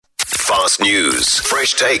Fast news,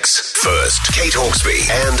 fresh takes. First, Kate Hawkesby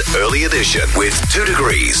and Early Edition with 2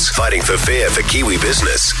 Degrees, fighting for fair for Kiwi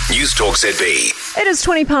business. News Talk ZB. It is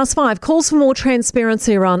 5:20. Calls for more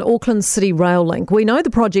transparency around Auckland City Rail Link. We know the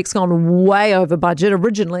project's gone way over budget.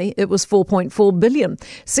 Originally, it was $4.4 billion.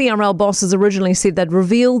 CRL bosses originally said they'd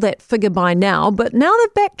reveal that figure by now, but now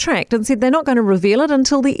they've backtracked and said they're not going to reveal it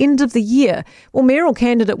until the end of the year. Well, mayoral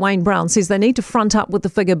candidate Wayne Brown says they need to front up with the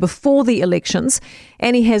figure before the elections,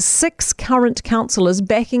 and he has 6 current councillors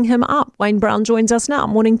backing him up. Wayne Brown joins us now.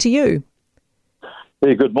 Morning to you.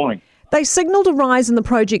 Yeah, good morning. They signalled a rise in the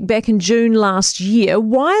project back in June last year.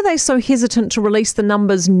 Why are they so hesitant to release the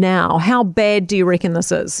numbers now? How bad do you reckon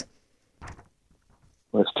this is?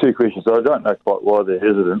 Well, it's 2 questions. I don't know quite why they're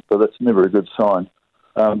hesitant, but that's never a good sign.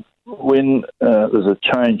 When there's a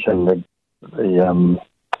change in the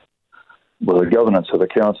governance of the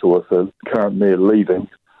council with the current mayor leaving,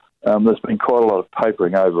 there's been quite a lot of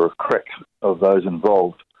papering over of cracks of those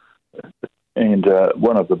involved. And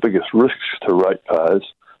one of the biggest risks to ratepayers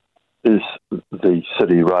is the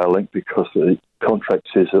City Rail Link, because the contract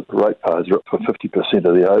says that the ratepayers are up for 50%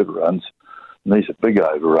 of the overruns, and these are big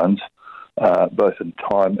overruns, both in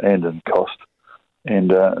time and in cost.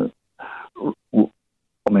 And I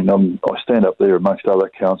stand up there amongst other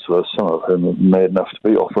councillors, some of whom are mad enough to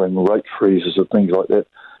be offering rate freezes and things like that.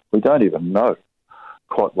 We don't even know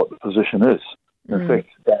quite what the position is. In fact,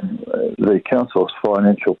 the council's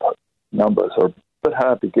financial numbers are a bit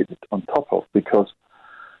hard to get on top of, because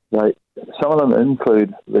some of them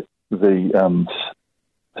include the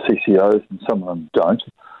CCOs and some of them don't.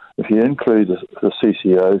 If you include the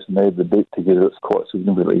CCOs and add the debt together, it's quite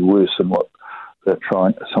significantly worse than what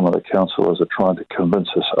some of the councillors are trying to convince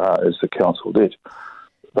us is the council debt.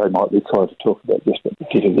 They might be trying to talk about just the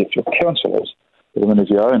debt of the actual councillors. But if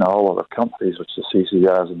you own a whole lot of companies, which the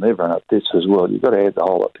CCRs, and they've run up debts as well, you've got to add the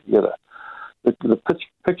whole lot together. The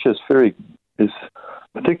picture is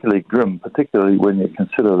particularly grim, particularly when you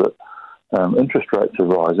consider that interest rates are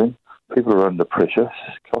rising, people are under pressure,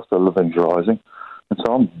 cost of living's rising, and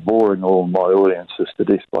so I'm boring all my audiences to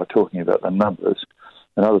death by talking about the numbers,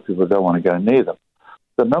 and other people don't want to go near them.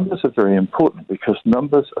 The numbers are very important because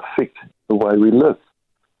numbers affect the way we live,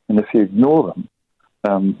 and if you ignore them,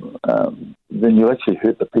 then you actually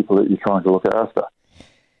hurt the people that you're trying to look after.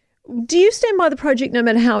 Do you stand by the project no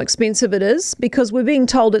matter how expensive it is? Because we're being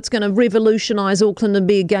told it's going to revolutionise Auckland and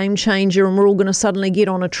be a game changer and we're all going to suddenly get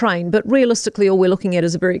on a train. But realistically, all we're looking at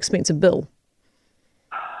is a very expensive bill.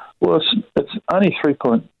 Well, it's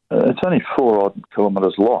only 4 odd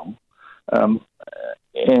kilometres long.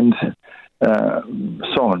 And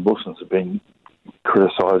Simon Wilson's have been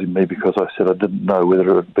criticising me because I said I didn't know whether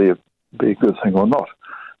it would be a good thing or not.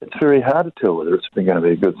 It's very hard to tell whether it's been going to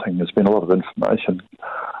be a good thing. There's been a lot of information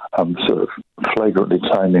sort of flagrantly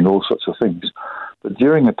claiming all sorts of things. But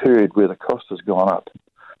during a period where the cost has gone up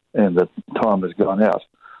and the time has gone out,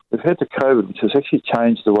 we've had the COVID, which has actually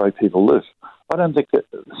changed the way people live. I don't think that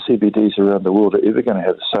CBDs around the world are ever going to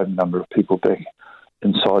have the same number of people back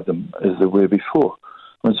inside them as there were before.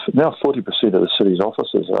 Now 40% of the city's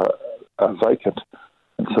offices are vacant.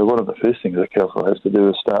 And so one of the first things the council has to do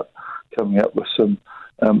is start coming up with some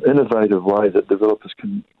innovative way that developers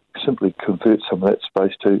can simply convert some of that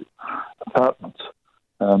space to apartments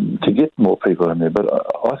to get more people in there. But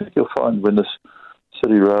I think you'll find when this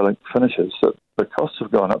City Rail Link finishes that the costs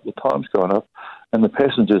have gone up, the time's gone up, and the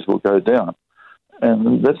passengers will go down.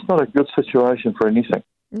 And that's not a good situation for anything.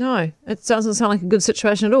 No, it doesn't sound like a good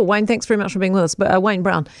situation at all. Wayne, thanks very much for being with us. But Wayne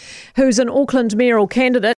Brown, who's an Auckland mayoral candidate.